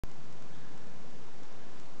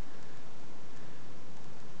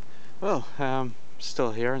Well,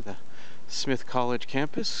 still here at the Smith College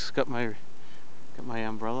campus. Got my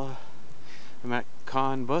umbrella. I'm at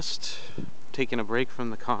Con Bust, taking a break from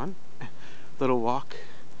the con. Little walk.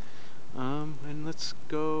 And let's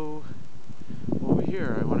go over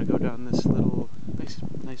here. I want to go down this little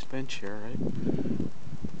nice bench here, right?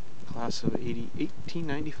 Class of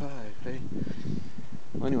 1895. Hey.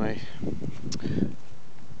 Well, anyway, I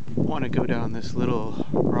want to go down this little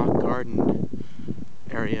rock garden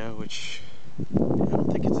area, which I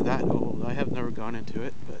don't think it's that old. I have never gone into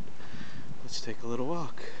it, but let's take a little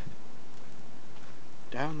walk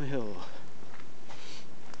down the hill.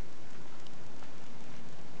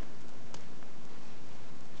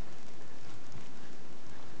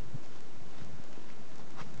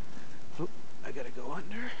 Oh, I gotta go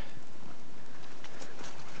under.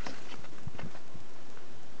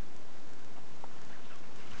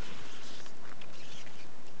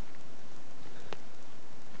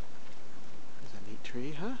 There's a neat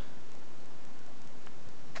tree, huh?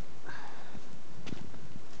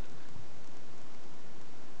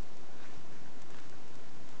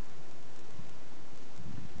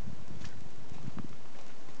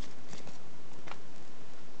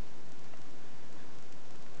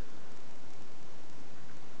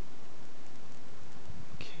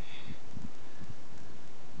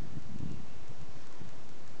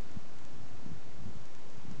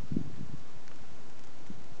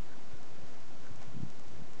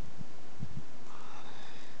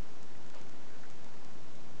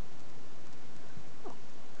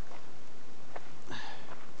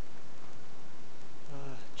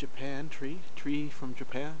 Japan tree from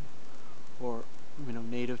Japan, or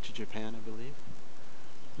native to Japan, I believe.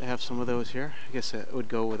 They have some of those here. I guess it would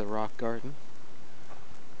go with a rock garden.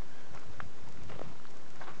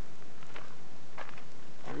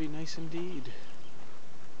 Very nice indeed.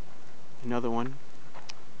 Another one.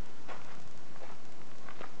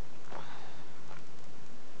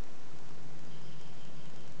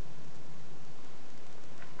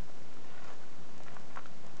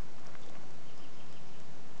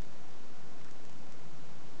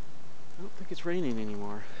 I don't think it's raining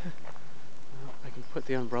anymore. Well, I can put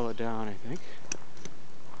the umbrella down, I think.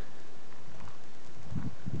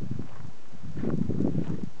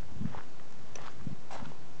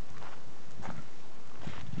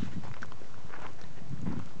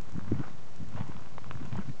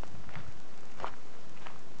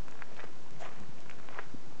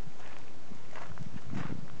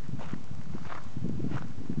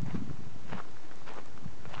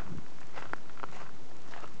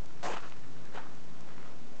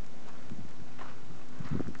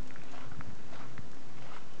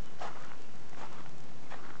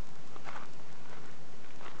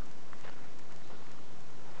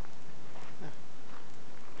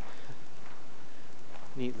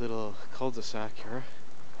 Neat little cul-de-sac here.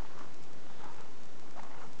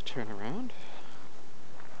 Turn around.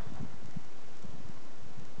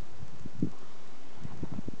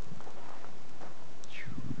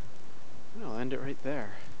 I'll end it right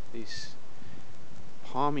there. These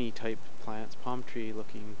palmy type plants, palm tree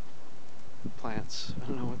looking plants. I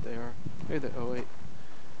don't know what they are. Oh wait,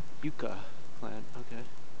 yucca plant. Okay,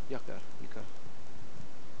 yucca.